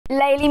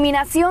La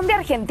eliminación de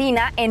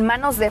Argentina en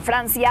manos de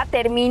Francia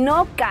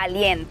terminó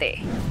caliente.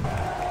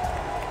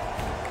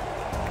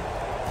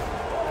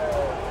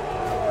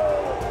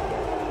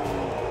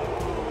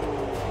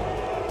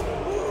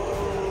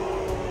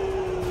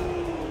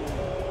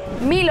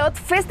 Milot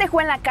festejó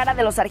en la cara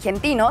de los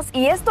argentinos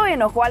y esto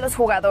enojó a los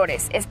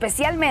jugadores,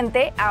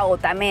 especialmente a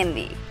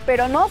Otamendi.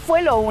 Pero no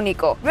fue lo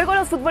único. Luego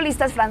los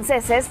futbolistas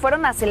franceses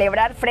fueron a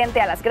celebrar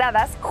frente a las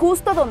gradas,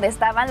 justo donde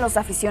estaban los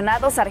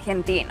aficionados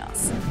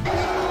argentinos.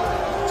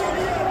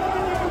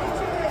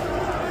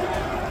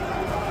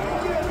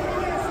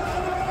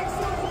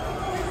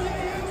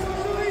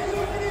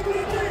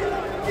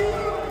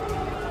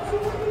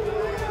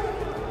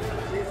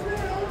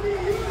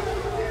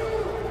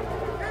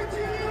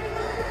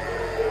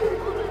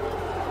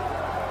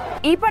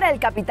 Y para el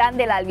capitán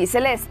del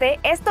albiceleste,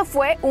 esto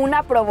fue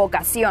una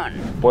provocación.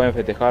 Pueden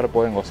festejar,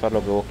 pueden gozar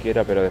lo que vos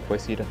quieras, pero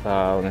después ir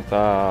hasta donde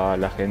está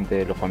la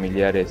gente, los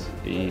familiares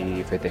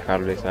y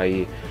festejarles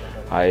ahí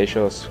a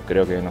ellos.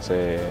 Creo que, no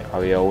sé,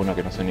 había uno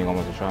que no sé ni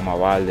cómo se llama,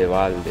 Babe,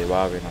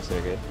 no sé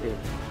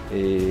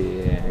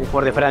qué. Un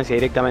jugador de Francia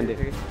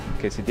directamente.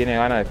 Que si tiene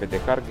ganas de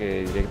festejar,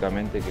 que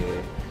directamente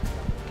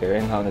que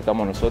venga donde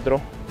estamos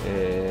nosotros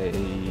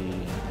y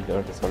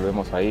lo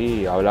resolvemos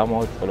ahí,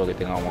 hablamos todo lo que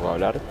tengamos que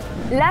hablar.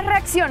 Las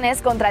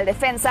reacciones contra el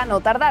defensa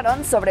no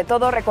tardaron, sobre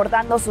todo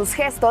recordando sus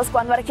gestos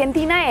cuando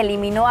Argentina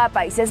eliminó a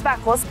Países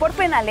Bajos por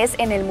penales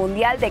en el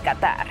Mundial de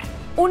Qatar.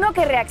 Uno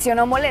que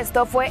reaccionó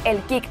molesto fue el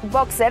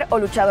kickboxer o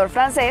luchador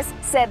francés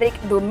Cédric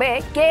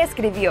Doumbé, que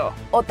escribió: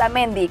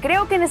 "Otamendi,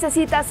 creo que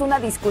necesitas una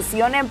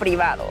discusión en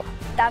privado".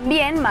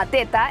 También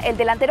Mateta, el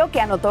delantero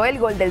que anotó el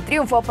gol del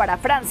triunfo para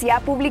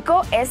Francia,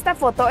 publicó esta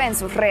foto en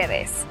sus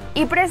redes.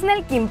 Y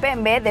Presnel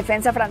Kimpembe,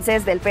 defensa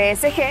francés del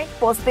PSG,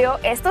 posteó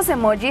estos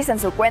emojis en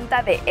su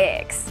cuenta de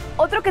X.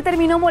 Otro que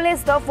terminó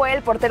molesto fue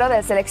el portero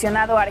del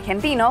seleccionado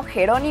argentino,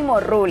 Jerónimo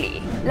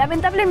Rulli.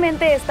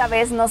 Lamentablemente esta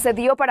vez no se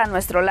dio para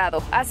nuestro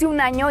lado. Hace un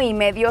año y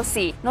medio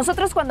sí.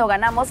 Nosotros cuando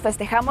ganamos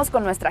festejamos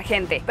con nuestra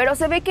gente, pero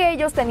se ve que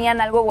ellos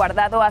tenían algo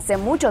guardado hace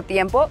mucho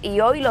tiempo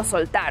y hoy lo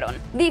soltaron,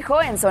 dijo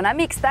en zona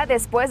mixta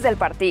después del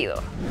partido.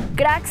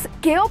 Cracks,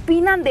 ¿qué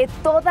opinan de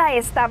toda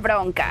esta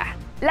bronca?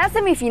 Las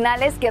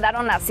semifinales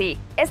quedaron así.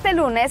 Este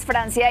lunes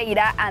Francia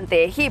irá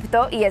ante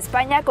Egipto y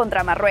España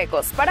contra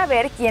Marruecos para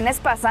ver quiénes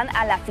pasan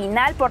a la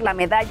final por la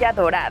medalla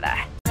dorada.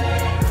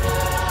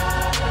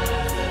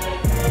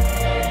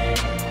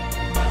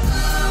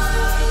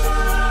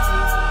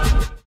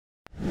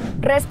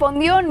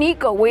 Respondió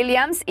Nico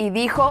Williams y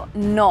dijo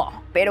no.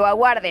 Pero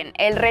aguarden,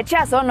 el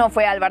rechazo no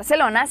fue al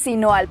Barcelona,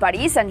 sino al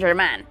Paris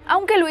Saint-Germain.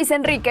 Aunque Luis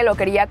Enrique lo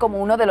quería como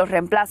uno de los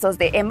reemplazos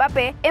de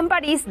Mbappé, en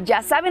París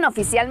ya saben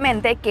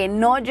oficialmente que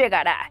no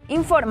llegará,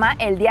 informa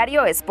el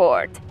diario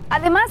Sport.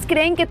 Además,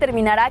 creen que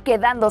terminará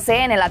quedándose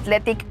en el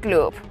Athletic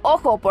Club.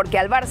 Ojo, porque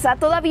al Barça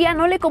todavía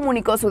no le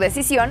comunicó su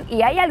decisión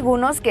y hay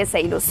algunos que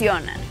se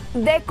ilusionan.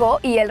 Deco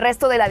y el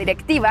resto de la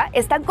directiva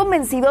están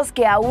convencidos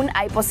que aún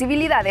hay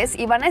posibilidades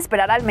y van a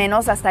esperar al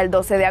menos hasta el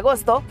 12 de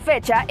agosto,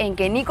 fecha en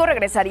que Nico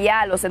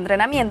regresaría a los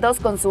entrenamientos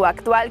con su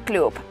actual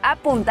club,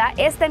 apunta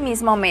este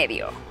mismo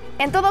medio.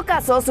 En todo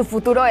caso, su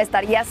futuro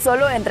estaría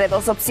solo entre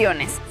dos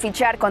opciones: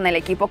 fichar con el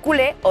equipo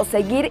culé o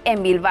seguir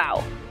en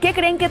Bilbao. ¿Qué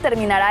creen que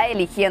terminará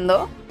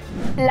eligiendo?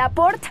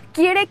 Laporte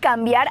quiere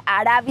cambiar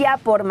Arabia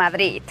por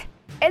Madrid.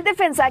 El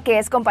defensa, que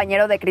es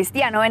compañero de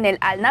Cristiano en el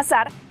Al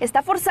Nassr,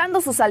 está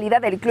forzando su salida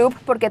del club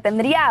porque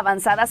tendría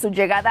avanzada su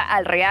llegada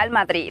al Real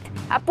Madrid,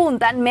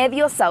 apuntan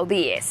medios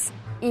saudíes.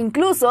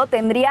 Incluso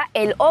tendría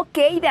el ok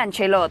de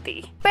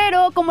Ancelotti.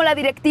 Pero como la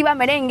directiva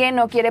merengue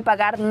no quiere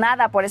pagar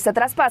nada por este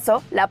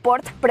traspaso,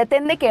 Laporte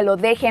pretende que lo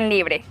dejen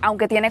libre,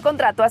 aunque tiene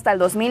contrato hasta el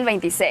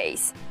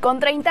 2026. Con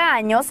 30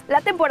 años,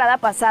 la temporada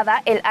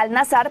pasada el Al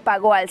Nassr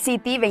pagó al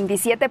City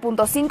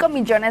 27.5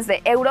 millones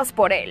de euros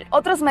por él.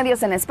 Otros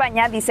medios en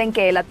España dicen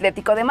que el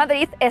Atlético de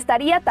Madrid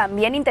estaría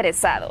también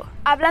interesado.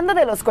 Hablando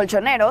de los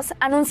colchoneros,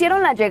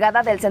 anunciaron la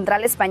llegada del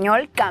central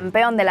español,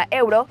 campeón de la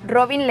Euro,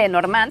 Robin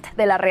Lenormand,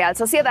 de la Real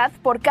Sociedad,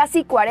 por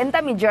casi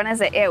 40 millones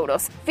de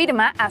euros,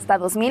 firma hasta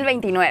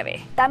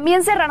 2029.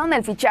 También cerraron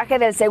el fichaje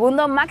del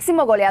segundo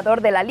máximo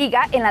goleador de la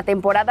liga en la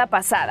temporada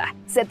pasada.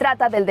 Se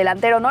trata del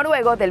delantero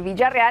noruego del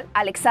Villarreal,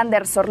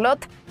 Alexander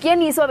Sorloth,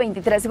 quien hizo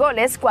 23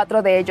 goles,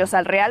 4 de ellos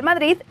al Real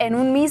Madrid, en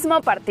un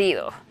mismo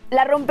partido.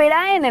 ¿La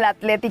romperá en el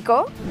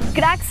Atlético?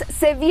 Cracks,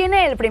 se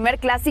viene el primer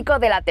clásico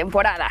de la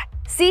temporada.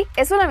 Sí,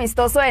 es un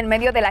amistoso en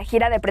medio de la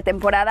gira de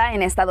pretemporada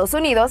en Estados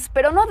Unidos,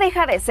 pero no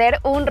deja de ser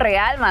un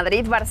Real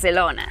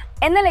Madrid-Barcelona.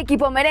 En el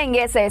equipo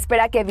merengue se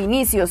espera que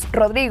Vinicius,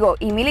 Rodrigo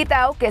y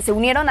Militao, que se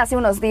unieron hace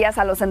unos días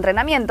a los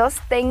entrenamientos,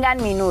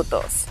 tengan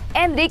minutos.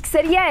 Endrick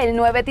sería el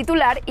 9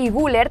 titular y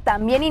Güler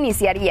también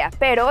iniciaría,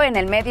 pero en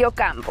el medio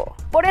campo.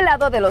 Por el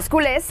lado de los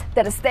culés,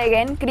 Ter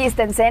Stegen,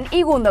 Christensen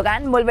y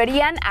Gundogan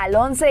volverían al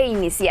 11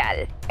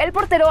 inicial. El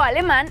portero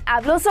alemán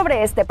habló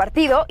sobre este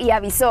partido y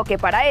avisó que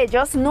para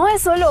ellos no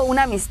es solo un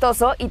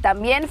amistoso y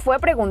también fue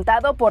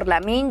preguntado por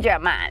Lamine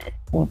Yamal.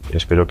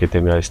 Espero que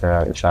tenga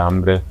esa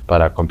hambre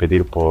para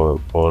competir por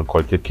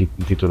cualquier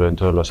título en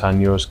todos los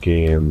años,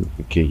 que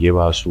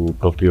lleva su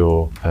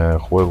propio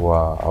juego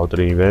a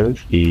otro nivel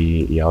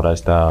y ahora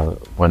está,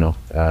 bueno,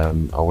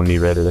 a un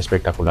nivel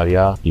espectacular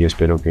ya, y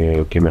espero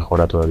que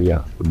mejora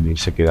todavía. Y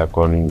se queda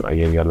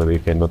ayer ya lo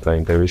dije en otra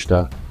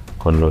entrevista,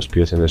 con los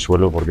pies en el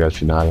suelo, porque al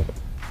final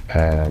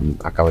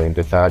acaba de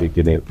empezar y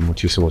tiene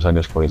muchísimos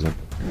años por delante.